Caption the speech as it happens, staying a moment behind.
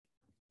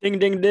Ding,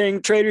 ding,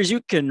 ding. Traders,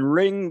 you can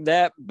ring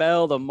that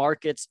bell. The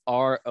markets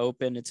are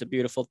open. It's a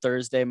beautiful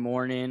Thursday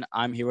morning.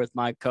 I'm here with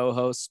my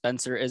co-host,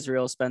 Spencer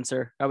Israel.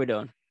 Spencer, how we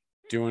doing?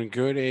 Doing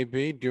good,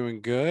 AB.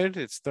 Doing good.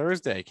 It's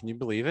Thursday. Can you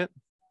believe it?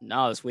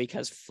 No, this week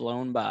has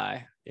flown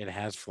by. It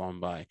has flown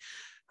by.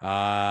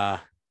 Uh,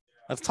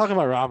 let's talk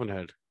about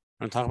Robinhood.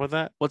 Want to talk about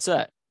that? What's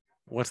that?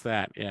 What's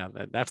that? Yeah,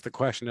 that's the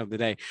question of the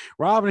day.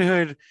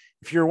 Robinhood,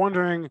 if you're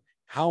wondering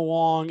how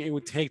long it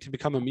would take to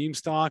become a meme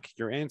stock,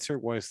 your answer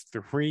was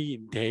 3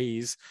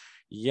 days.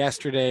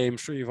 Yesterday, I'm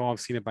sure you've all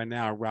seen it by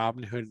now.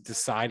 Robinhood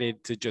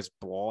decided to just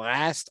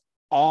blast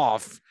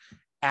off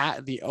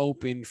at the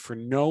open for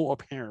no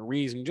apparent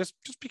reason, just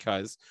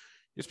because.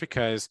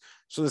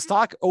 So the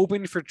stock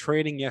opened for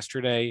trading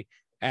yesterday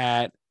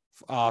at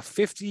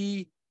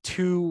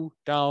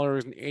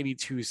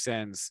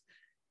 $52.82,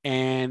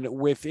 and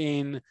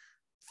within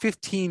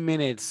 15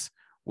 minutes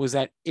was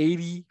at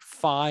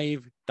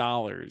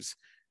 $85.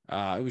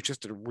 It was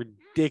just a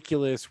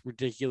ridiculous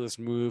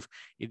move.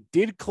 It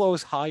did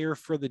close higher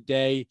for the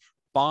day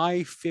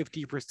by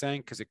 50%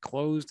 because it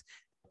closed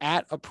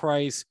at a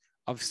price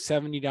of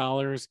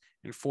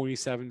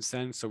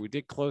 $70.47. So we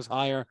did close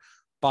higher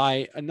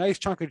by a nice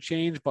chunk of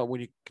change. But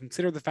when you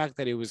consider the fact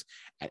that it was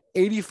at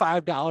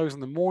 $85 in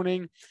the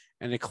morning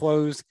and it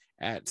closed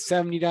at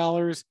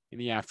 $70 in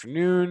the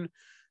afternoon,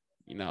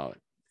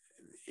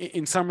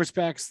 in some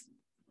respects,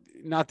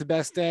 not the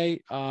best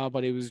day,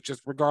 but it was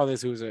just,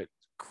 regardless, it was a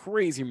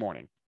crazy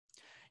morning.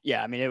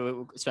 Yeah, I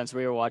mean, Spencer,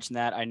 we were watching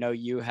that. I know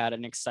you had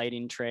an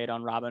exciting trade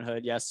on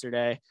Robinhood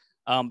yesterday.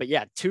 But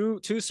yeah, two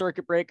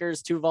circuit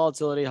breakers, two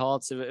volatility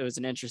halts. It was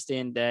an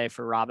interesting day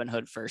for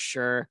Robinhood for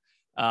sure.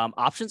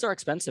 Options are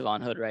expensive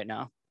on Hood right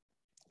now.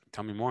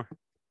 Tell me more.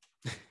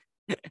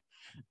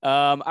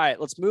 All right,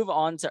 let's move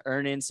on to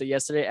earnings. So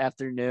yesterday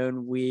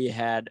afternoon, we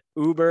had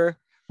Uber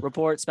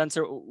report.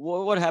 Spencer,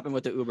 what happened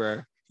with the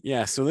Uber?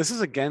 Yeah, so this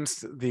is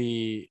against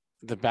the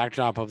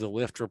backdrop of the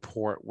Lyft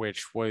report,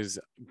 which was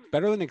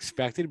better than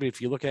expected. But if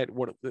you look at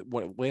what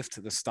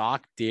Lyft, the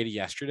stock, did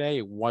yesterday,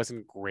 it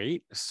wasn't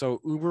great.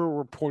 So Uber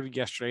reported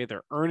yesterday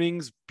their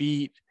earnings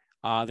beat,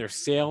 their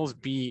sales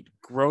beat,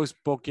 gross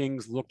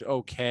bookings looked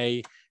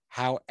okay.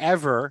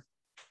 However,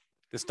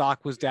 the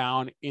stock was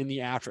down in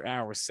the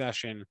after-hours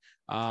session,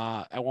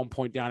 at one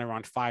point down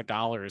around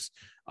 $5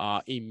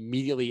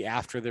 immediately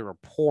after the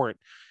report.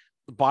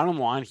 The bottom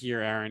line here,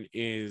 Aaron,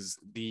 is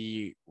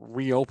the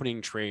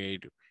reopening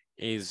trade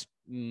is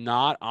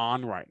not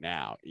on right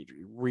now. It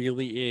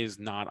really is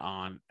not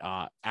on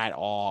at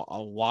all. A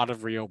lot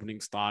of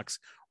reopening stocks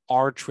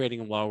are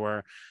trading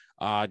lower.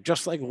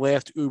 Just like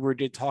Lyft, Uber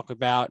did talk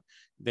about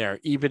their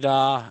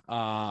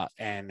EBITDA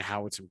and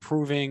how it's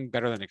improving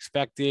better than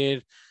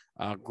expected.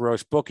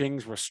 Gross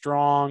bookings were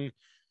strong.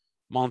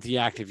 Monthly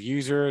active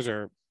users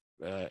or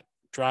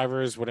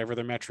drivers, whatever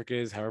the metric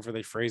is, however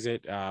they phrase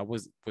it,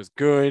 was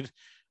good.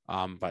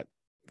 But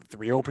the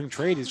reopening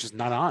trade is just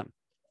not on.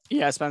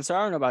 Yeah, Spencer,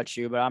 I don't know about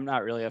you, but I'm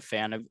not really a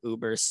fan of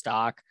Uber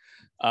stock.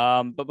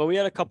 But we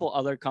had a couple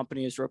other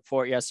companies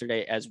report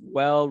yesterday as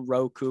well.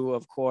 Roku,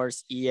 of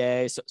course,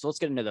 EA. So let's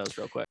get into those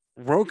real quick.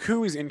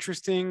 Roku is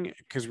interesting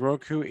because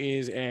Roku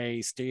is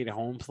a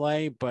stay-at-home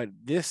play, but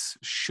this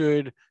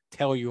should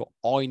tell you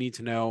all you need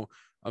to know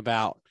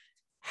about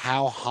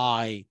how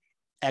high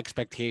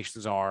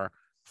expectations are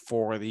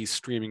for these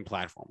streaming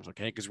platforms,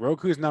 okay? Because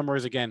Roku's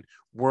numbers, again,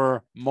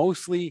 were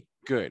mostly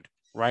good,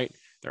 right?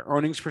 Their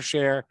earnings per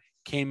share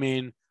came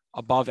in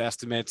above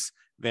estimates.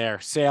 Their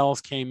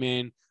sales came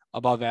in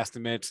above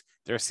estimates.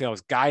 Their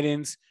sales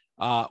guidance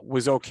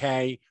was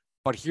okay.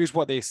 But here's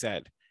what they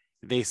said.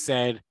 They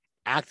said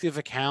active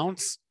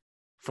accounts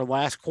for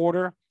last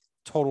quarter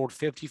totaled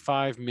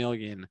 55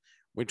 million,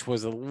 which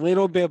was a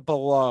little bit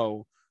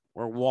below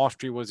where Wall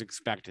Street was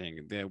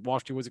expecting. The Wall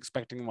Street was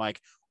expecting like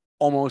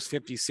almost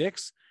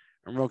 56,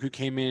 and Roku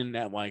came in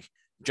at like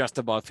just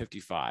above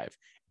 55.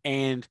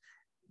 And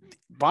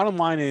bottom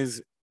line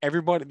is,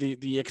 everybody,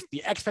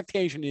 the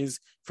expectation is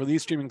for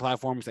these streaming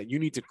platforms that you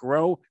need to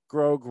grow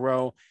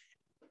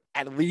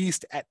at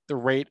least at the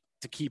rate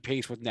to keep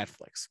pace with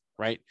Netflix,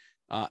 right?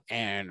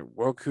 And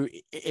Roku,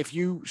 if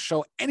you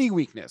show any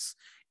weakness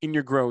in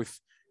your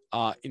growth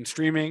in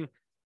streaming,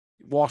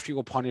 Wall Street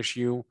will punish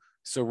you.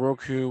 So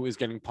Roku is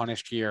getting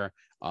punished here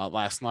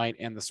last night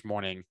and this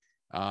morning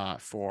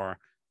for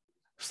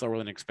slower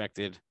than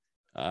expected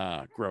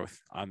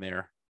growth on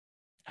their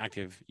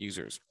active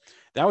users.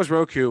 That was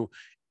Roku.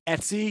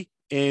 Etsy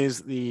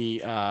is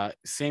the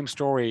same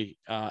story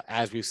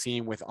as we've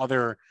seen with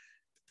other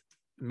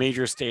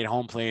major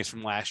stay-at-home plays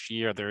from last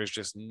year. There is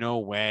just no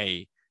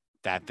way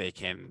that they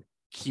can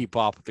keep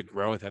up the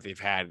growth that they've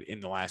had in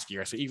the last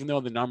year. So even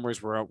though the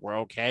numbers were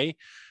okay,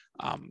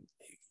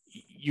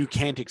 you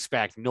can't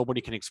expect,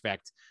 nobody can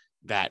expect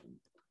that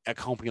a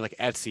company like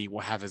Etsy will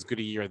have as good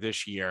a year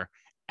this year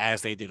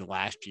as they did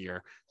last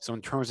year. So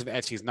in terms of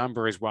Etsy's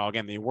numbers, well,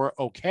 again, they were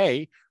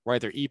okay,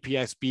 right? Their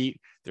EPS beat,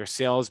 their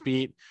sales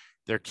beat,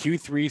 their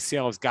Q3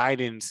 sales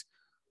guidance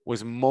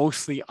was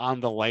mostly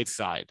on the light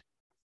side.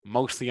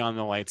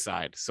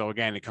 So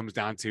again, it comes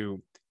down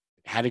to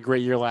had a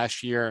great year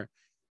last year,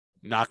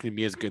 not going to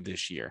be as good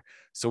this year.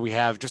 So we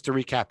have, just to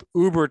recap,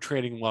 Uber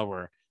trading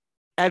lower,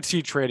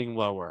 Etsy trading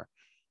lower.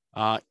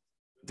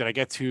 Did I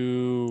get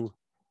to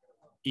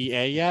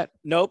EA yet?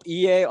 Nope.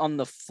 EA on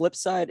the flip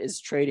side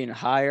is trading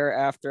higher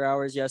after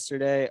hours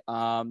yesterday.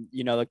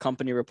 The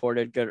company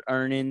reported good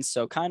earnings.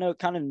 So kind of,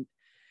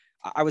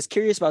 I was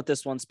curious about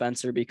this one,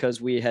 Spencer, because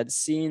we had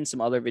seen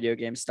some other video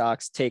game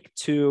stocks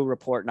Take-Two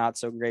report not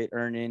so great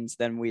earnings.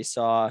 Then we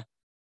saw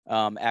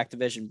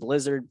Activision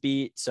Blizzard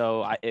beat.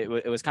 So it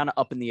was kind of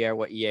up in the air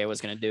what EA was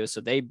going to do. So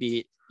they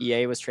beat.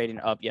 EA was trading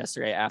up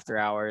yesterday after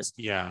hours.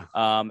 Yeah.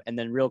 And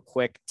then real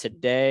quick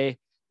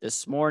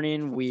this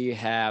morning, we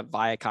have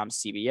Viacom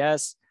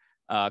CBS,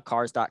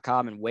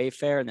 Cars.com, and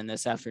Wayfair. And then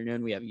this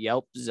afternoon, we have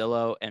Yelp,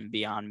 Zillow, and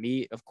Beyond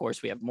Meat. Of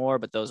course, we have more,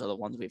 but those are the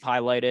ones we've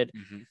highlighted.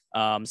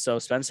 So,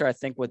 Spencer, I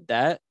think with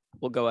that,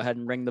 we'll go ahead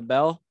and ring the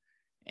bell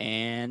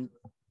and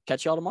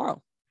catch y'all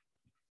tomorrow.